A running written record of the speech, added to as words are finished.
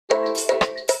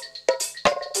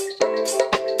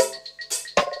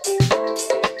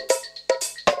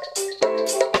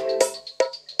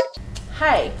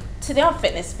Hi, today on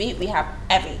Fitness Beat we have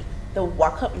Evy, the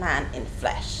Wuk Up man in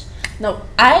flesh. Now,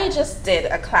 I just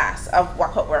did a class of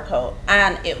Wuk Up Workout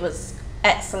and it was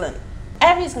excellent.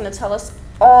 Evy's going to tell us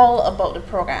all about the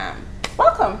program.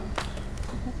 Welcome.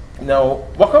 Now,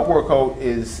 Wuk Up Workout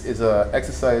is an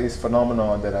exercise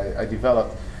phenomenon that I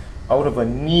developed out of a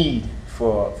need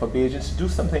for Bajans to do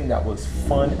something that was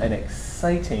fun and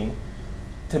exciting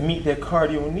to meet their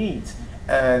cardio needs.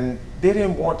 And they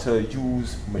didn't want to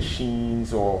use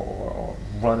machines or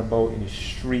run about in the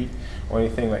street or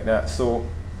anything like that. So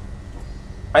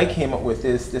I came up with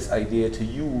this idea to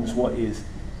use what is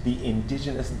the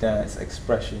indigenous dance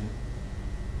expression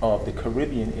of the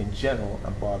Caribbean in general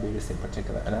and Barbados in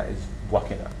particular, and that is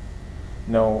wucking up.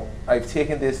 Now, I've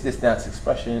taken this dance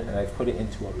expression and I've put it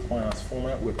into a class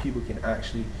format where people can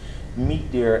actually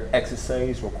meet their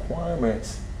exercise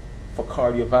requirements for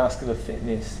cardiovascular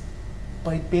fitness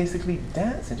by basically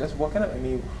dancing, just walking up. I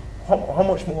mean, how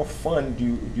much more fun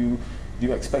do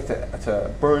you expect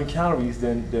to burn calories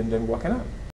than walking up?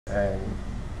 And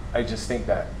I just think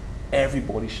that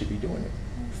everybody should be doing it,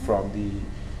 from the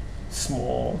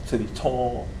small to the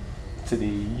tall, to the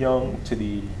young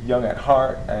at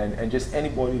heart, and just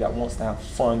anybody that wants to have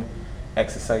fun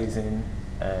exercising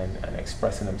and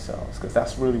expressing themselves, because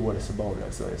that's really what it's about.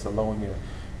 It's allowing your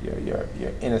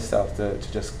inner self to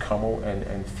just come out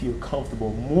and feel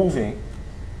comfortable moving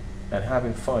and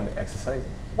having fun exercising.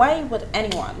 Why would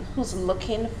anyone who's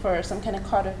looking for some kind of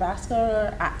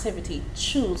cardiovascular activity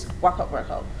choose Wuk Up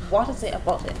Workout? What is it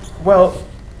about it? Well,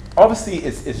 obviously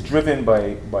it's driven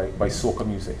by soca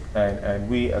music, and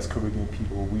we as Caribbean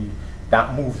people,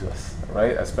 that moves us,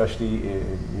 right? Especially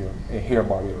here in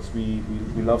Barbados, we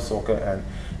love soca,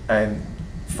 and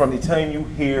from the time you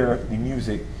hear the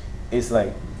music, it's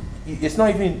like, it's not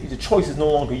even, the choice is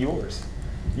no longer yours.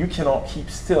 You cannot keep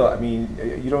still. I mean,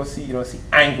 you don't see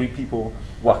angry people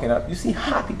walking up. You see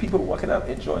happy people walking up,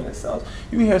 enjoying themselves.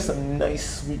 You hear some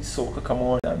nice, sweet soca come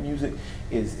on. That music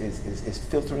is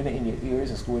filtering in your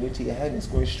ears. It's going into your head. And it's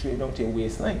going straight down to your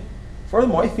waistline.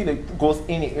 Furthermore, I feel it goes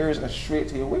in your ears and straight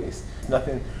to your waist. It's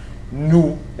nothing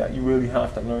new that you really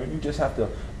have to learn. You just have to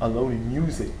allow the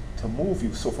music to move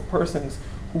you. So for persons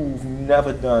who've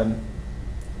never done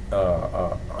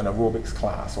an aerobics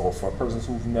class, or for persons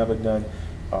who've never done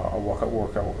a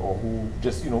workout, or who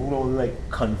just who don't like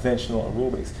conventional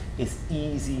aerobics, it's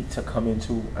easy to come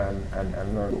into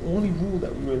and learn. The only rule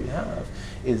that we really have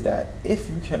is that if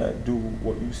you cannot do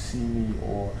what you see me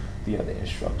or the other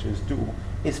instructors do,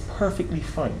 it's perfectly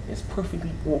fine, it's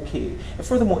perfectly okay, and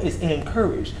furthermore, it's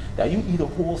encouraged that you either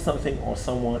hold something or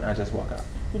someone and just walk out.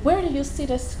 Where do you see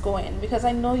this going? Because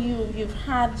I know you've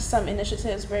had some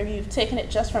initiatives where you've taken it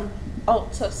just from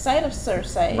outside of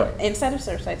Surfside, right, inside of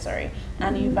Surfside, sorry,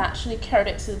 and you've actually carried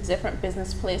it to different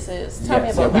business places. Tell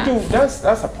me about that. We do. That's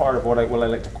a part of what I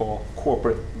like to call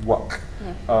corporate work.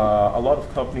 A lot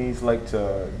of companies like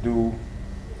to do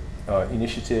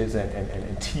initiatives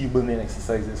and team building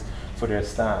exercises for their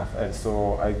staff, and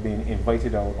so I've been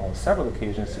invited out on several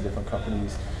occasions to different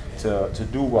companies to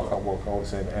do Wuk Up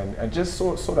workouts, and just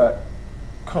so that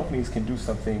companies can do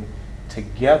something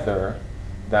together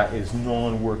that is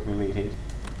non-work related.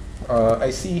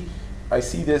 I see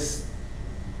this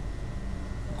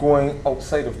going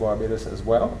outside of Barbados as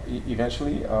well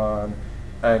eventually, and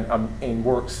I'm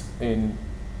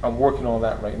working on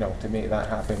that right now to make that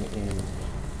happen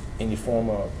in the form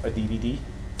of a DVD.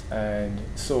 And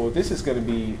so this is going to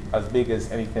be as big as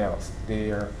anything else.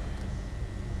 They're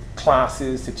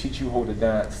classes to teach you how to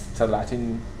dance to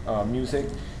Latin music,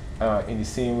 in the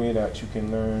same way that you can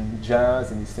learn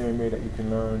jazz, in the same way that you can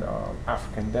learn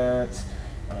African dance,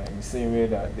 in the same way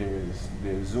that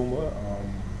there's Zumba,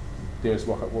 there's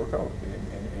Wuk Up Workout,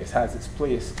 and it has its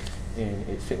place in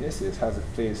fitness, it has its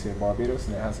place in Barbados,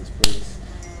 and it has its place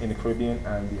in the Caribbean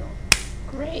and beyond.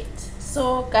 Great.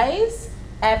 So guys,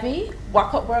 Evy,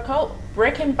 Wuk Up Workout,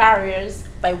 breaking barriers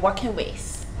by working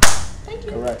waist. Thank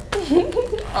you. All right.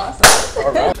 Awesome.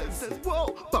 All right.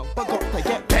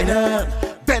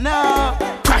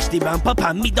 Crash the bumper,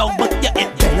 pan me down, but you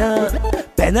ain't Benner.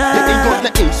 You ain't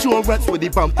got the insurance with the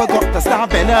bumper, got the star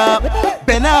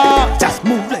Benner. Just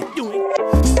move like you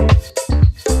ain't.